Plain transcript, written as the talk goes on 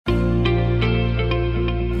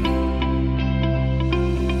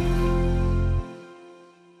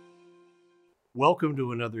Welcome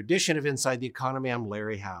to another edition of Inside the Economy. I'm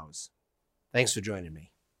Larry Howes. Thanks for joining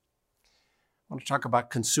me. I want to talk about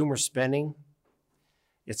consumer spending.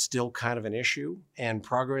 It's still kind of an issue, and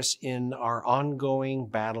progress in our ongoing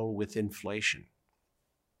battle with inflation.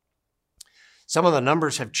 Some of the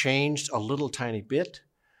numbers have changed a little tiny bit.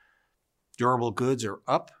 Durable goods are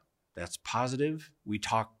up. That's positive. We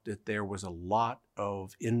talked that there was a lot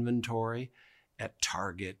of inventory at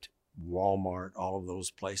Target, Walmart, all of those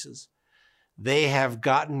places. They have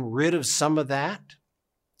gotten rid of some of that,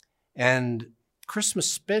 and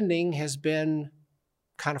Christmas spending has been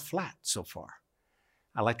kind of flat so far.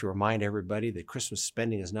 I like to remind everybody that Christmas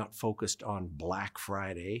spending is not focused on Black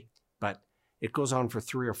Friday, but it goes on for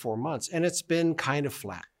 3 or 4 months, and it's been kind of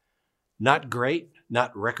flat. Not great,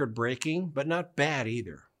 not record-breaking, but not bad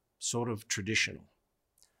either, sort of traditional.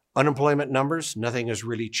 Unemployment numbers, nothing has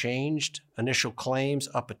really changed. Initial claims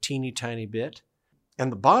up a teeny tiny bit.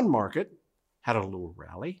 And the bond market had a little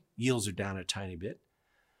rally. Yields are down a tiny bit.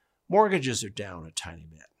 Mortgages are down a tiny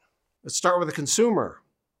bit. Let's start with the consumer,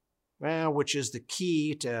 which is the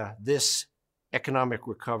key to this economic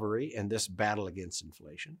recovery and this battle against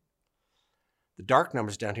inflation. The dark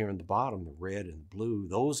numbers down here in the bottom, the red and blue,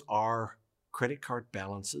 those are credit card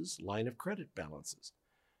balances, line of credit balances.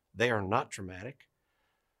 They are not dramatic.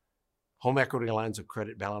 Home equity lines of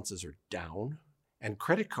credit balances are down. And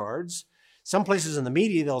credit cards, some places in the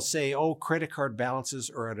media, they'll say, oh, credit card balances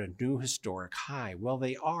are at a new historic high. Well,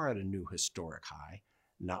 they are at a new historic high,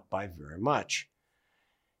 not by very much.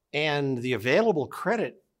 And the available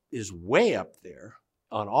credit is way up there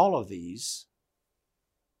on all of these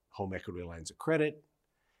home equity lines of credit,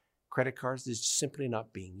 credit cards. Is simply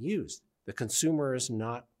not being used. The consumer is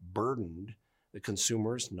not burdened. The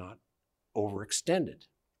consumer is not overextended.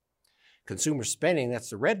 Consumer spending, that's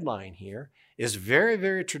the red line here, is very,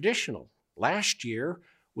 very traditional. Last year,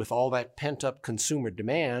 with all that pent-up consumer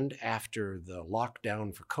demand after the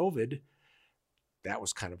lockdown for COVID, that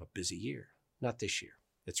was kind of a busy year. Not this year.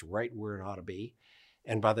 It's right where it ought to be.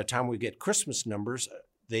 And by the time we get Christmas numbers,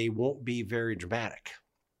 they won't be very dramatic.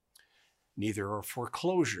 Neither are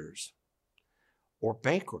foreclosures or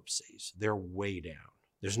bankruptcies. They're way down.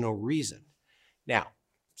 There's no reason. Now,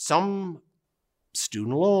 some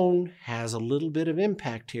student loan has a little bit of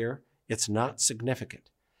impact here. It's not significant.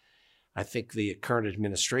 I think the current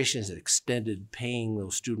administration has extended paying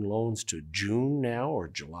those student loans to June now, or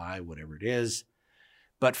July, whatever it is.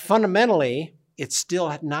 But fundamentally, it's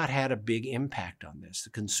still not had a big impact on this. The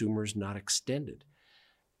consumer's not extended.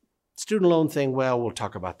 Student loan thing, well, we'll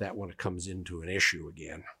talk about that when it comes into an issue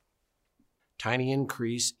again. Tiny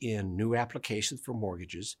increase in new applications for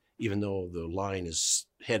mortgages, even though the line is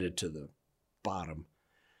headed to the bottom.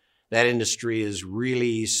 That industry is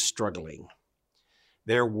really struggling.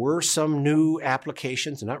 There were some new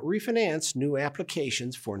applications, not refinance, new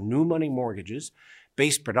applications for new money mortgages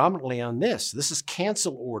based predominantly on this. This is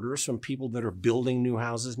cancel orders from people that are building new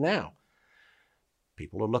houses now.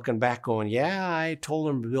 People are looking back going, yeah, I told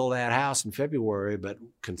them to build that house in February, but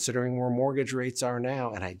considering where mortgage rates are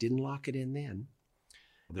now, and I didn't lock it in then,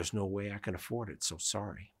 there's no way I can afford it, so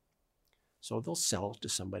sorry. So they'll sell it to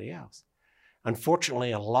somebody else.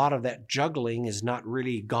 Unfortunately, a lot of that juggling has not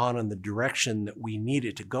really gone in the direction that we need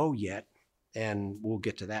it to go yet, and we'll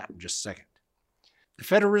get to that in just a second. The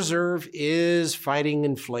Federal Reserve is fighting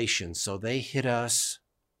inflation, so they hit us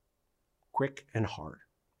quick and hard.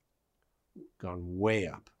 Gone way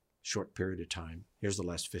up, short period of time. Here's the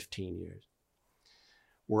last 15 years.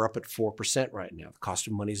 We're up at 4% right now. The cost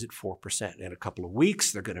of money is at 4%. In a couple of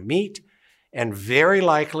weeks, they're going to meet and very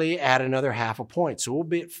likely add another 0.5 point. So we'll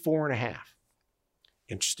be at 4.5.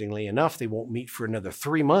 Interestingly enough, they won't meet for another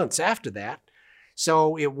 3 months after that.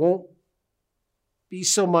 So it won't be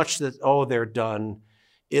so much that, oh, they're done.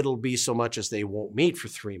 It'll be so much as they won't meet for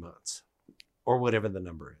 3 months or whatever the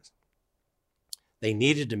number is. They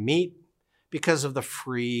needed to meet because of the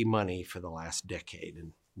free money for the last decade,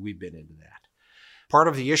 and we've been into that. Part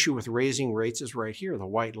of the issue with raising rates is right here. The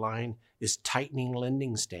white line is tightening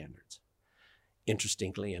lending standards.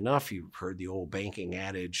 Interestingly enough, you've heard the old banking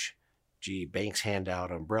adage, gee, banks hand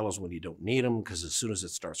out umbrellas when you don't need them because as soon as it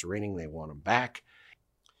starts raining, they want them back.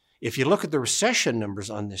 If you look at the recession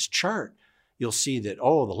numbers on this chart, you'll see that,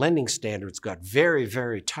 oh, the lending standards got very,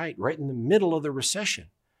 very tight right in the middle of the recession.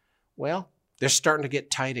 Well, they're starting to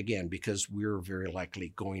get tight again because we're very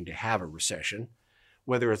likely going to have a recession.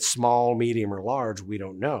 Whether it's small, medium, or large, we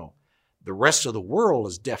don't know. The rest of the world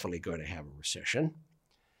is definitely going to have a recession.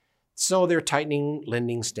 So they're tightening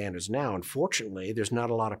lending standards now. Unfortunately, there's not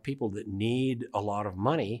a lot of people that need a lot of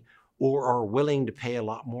money or are willing to pay a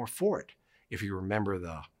lot more for it. If you remember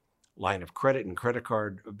the line of credit and credit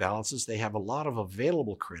card balances. They have a lot of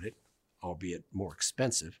available credit, albeit more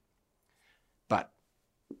expensive. But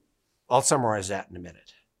I'll summarize that in a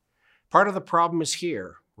minute. Part of the problem is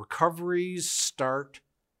here. Recoveries start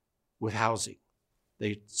with housing.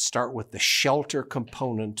 They start with the shelter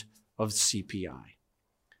component of CPI.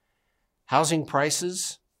 Housing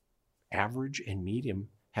prices, average and medium,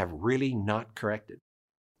 have really not corrected.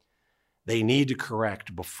 They need to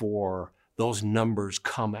correct before those numbers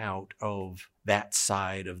come out of that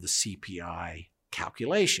side of the CPI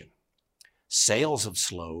calculation. Sales have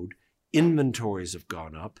slowed, inventories have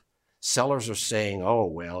gone up. Sellers are saying, oh,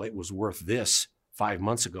 well, it was worth this 5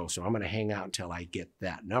 months ago, so I'm going to hang out until I get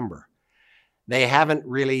that number. They haven't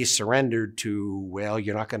really surrendered to, well,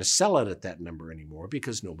 you're not going to sell it at that number anymore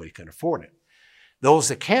because nobody can afford it. Those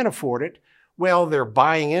that can afford it, well, they're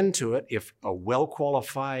buying into it. If a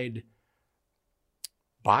well-qualified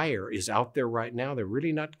buyer is out there right now, they're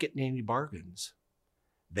really not getting any bargains.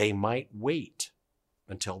 They might wait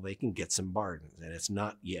until they can get some bargains, and it's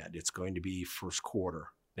not yet. It's going to be first quarter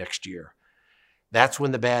next year. That's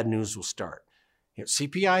when the bad news will start.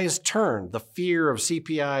 CPI has turned. The fear of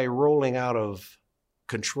CPI rolling out of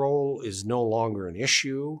control is no longer an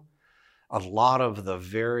issue. A lot of the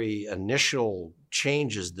very initial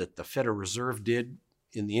changes that the Federal Reserve did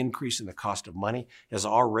in the increase in the cost of money has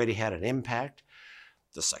already had an impact.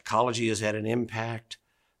 The psychology has had an impact.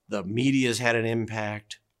 The media has had an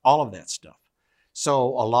impact. All of that stuff. So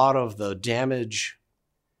a lot of the damage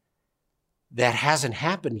that hasn't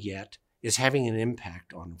happened yet is having an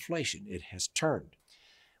impact on inflation. It has turned.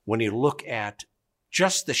 When you look at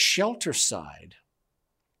just the shelter side,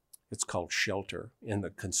 it's called shelter in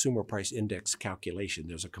the Consumer Price Index calculation.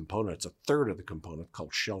 There's a component, it's a third of the component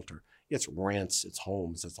called shelter. It's rents, it's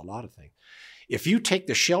homes, it's a lot of things. If you take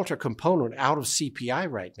the shelter component out of CPI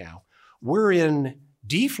right now, we're in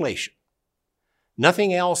deflation.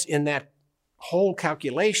 Nothing else in that whole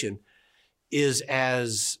calculation is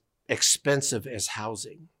as expensive as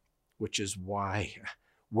housing, which is why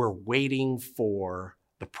we're waiting for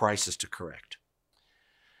the prices to correct.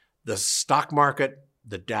 The stock market,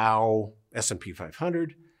 the Dow, S&P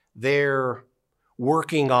 500, they're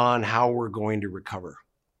working on how we're going to recover.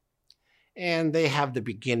 And they have the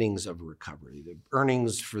beginnings of recovery. The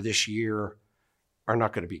earnings for this year are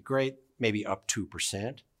not going to be great, maybe up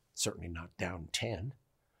 2%, certainly not down 10%.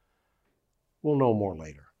 We'll know more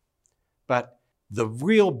later. But the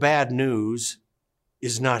real bad news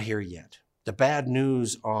is not here yet. The bad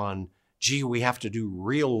news on, gee, we have to do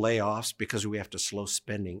real layoffs because we have to slow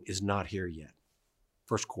spending is not here yet.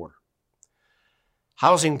 First quarter.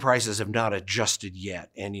 Housing prices have not adjusted yet,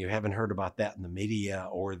 and you haven't heard about that in the media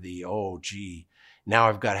or the, oh, gee, now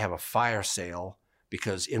I've got to have a fire sale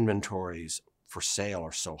because inventories for sale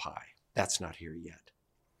are so high. That's not here yet.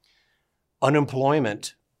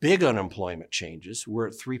 Unemployment, big unemployment changes. We're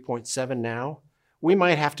at 3.7 now. We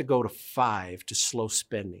might have to go to 5 to slow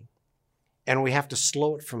spending. And we have to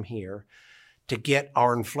slow it from here to get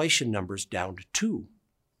our inflation numbers down to 2.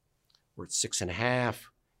 We're at 6.5.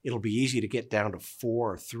 It'll be easy to get down to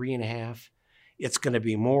 4 or 3.5. It's going to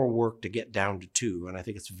be more work to get down to 2. And I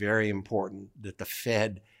think it's very important that the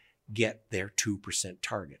Fed get their 2%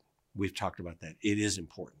 target. We've talked about that. It is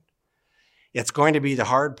important. It's going to be the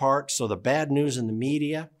hard part. So the bad news in the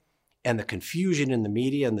media and the confusion in the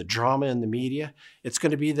media and the drama in the media, it's going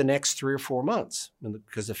to be the next 3 or 4 months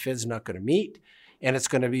because the Fed's not going to meet. And it's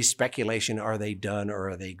going to be speculation. Are they done or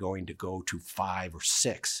are they going to go to 5 or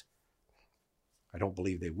 6? I don't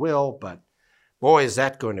believe they will, but boy, is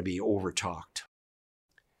that going to be overtalked.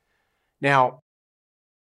 Now,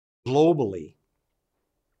 globally,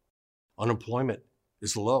 unemployment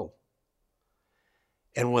is low.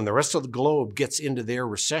 And when the rest of the globe gets into their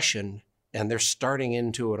recession, and they're starting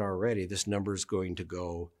into it already, this number is going to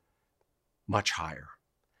go much higher.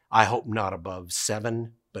 I hope not above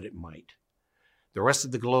 7, but it might. The rest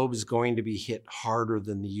of the globe is going to be hit harder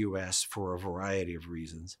than the U.S. for a variety of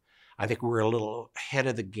reasons. I think we're a little ahead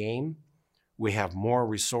of the game. We have more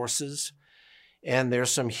resources, and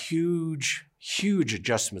there's some huge, huge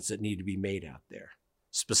adjustments that need to be made out there.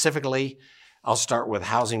 Specifically, I'll start with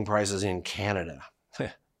housing prices in Canada.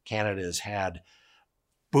 Canada has had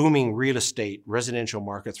booming real estate, residential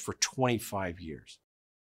markets for 25 years.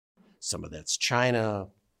 Some of that's China,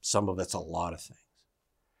 some of it's a lot of things.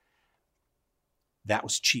 That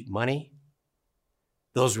was cheap money.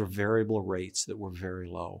 Those were variable rates that were very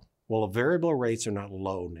low. Well, the variable rates are not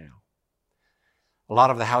low now. A lot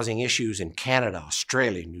of the housing issues in Canada,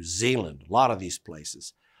 Australia, New Zealand, a lot of these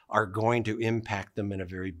places are going to impact them in a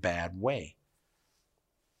very bad way.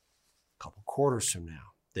 A couple quarters from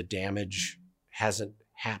now, the damage hasn't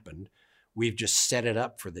happened. We've just set it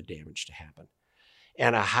up for the damage to happen.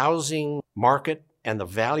 And a housing market and the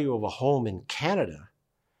value of a home in Canada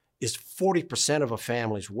is 40% of a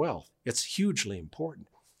family's wealth. It's hugely important,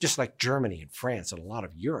 just like Germany and France and a lot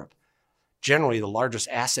of Europe. Generally, the largest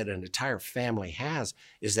asset an entire family has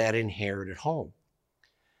is that inherited home.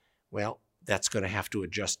 Well, that's going to have to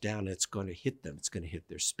adjust down. It's going to hit them. It's going to hit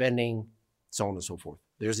their spending, so on and so forth.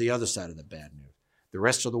 There's the other side of the bad news. The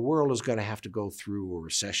rest of the world is going to have to go through a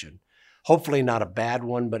recession. Hopefully not a bad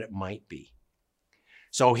one, but it might be.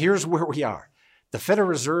 So here's where we are. The Federal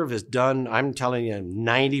Reserve has done, I'm telling you,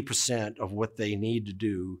 90% of what they need to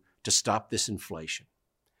do to stop this inflation.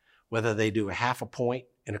 Whether they do a half a point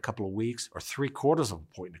in a couple of weeks or 3/4 of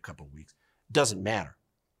a point in a couple of weeks, doesn't matter.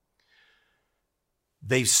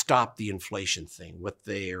 They've stopped the inflation thing. What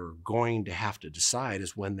they are going to have to decide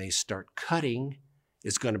is when they start cutting,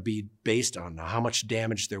 it's going to be based on how much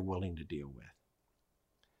damage they're willing to deal with.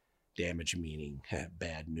 Damage meaning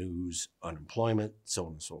bad news, unemployment, so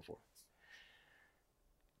on and so forth.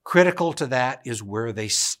 Critical to that is where they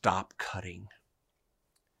stop cutting.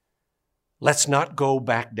 Let's not go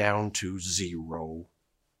back down to zero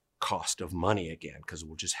cost of money again, because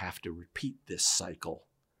we'll just have to repeat this cycle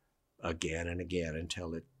again and again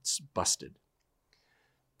until it's busted.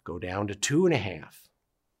 Go down to 2.5.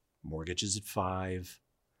 Mortgages at 5.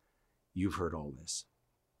 You've heard all this.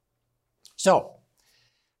 So,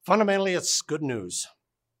 fundamentally, it's good news.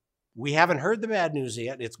 We haven't heard the bad news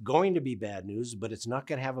yet. It's going to be bad news, but it's not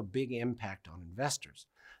going to have a big impact on investors.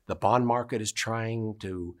 The bond market is trying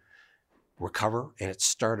to recover, and it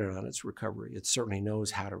started on its recovery. It certainly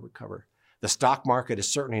knows how to recover. The stock market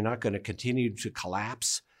is certainly not going to continue to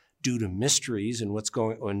collapse due to mysteries and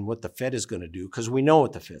what the Fed is going to do, because we know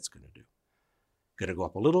what the Fed's going to do. Going to go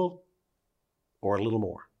up a little or a little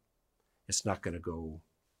more. It's not going to go.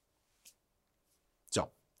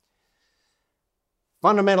 So,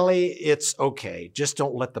 fundamentally, it's okay. Just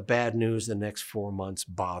don't let the bad news the next 4 months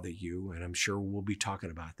bother you, and I'm sure we'll be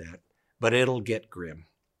talking about that, but it'll get grim.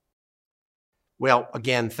 Well,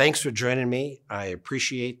 again, thanks for joining me. I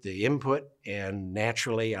appreciate the input, and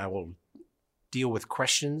naturally, I will deal with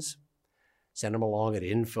questions. Send them along at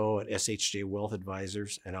info@SHJ Wealth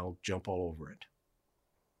Advisors, and I'll jump all over it.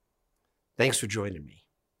 Thanks for joining me.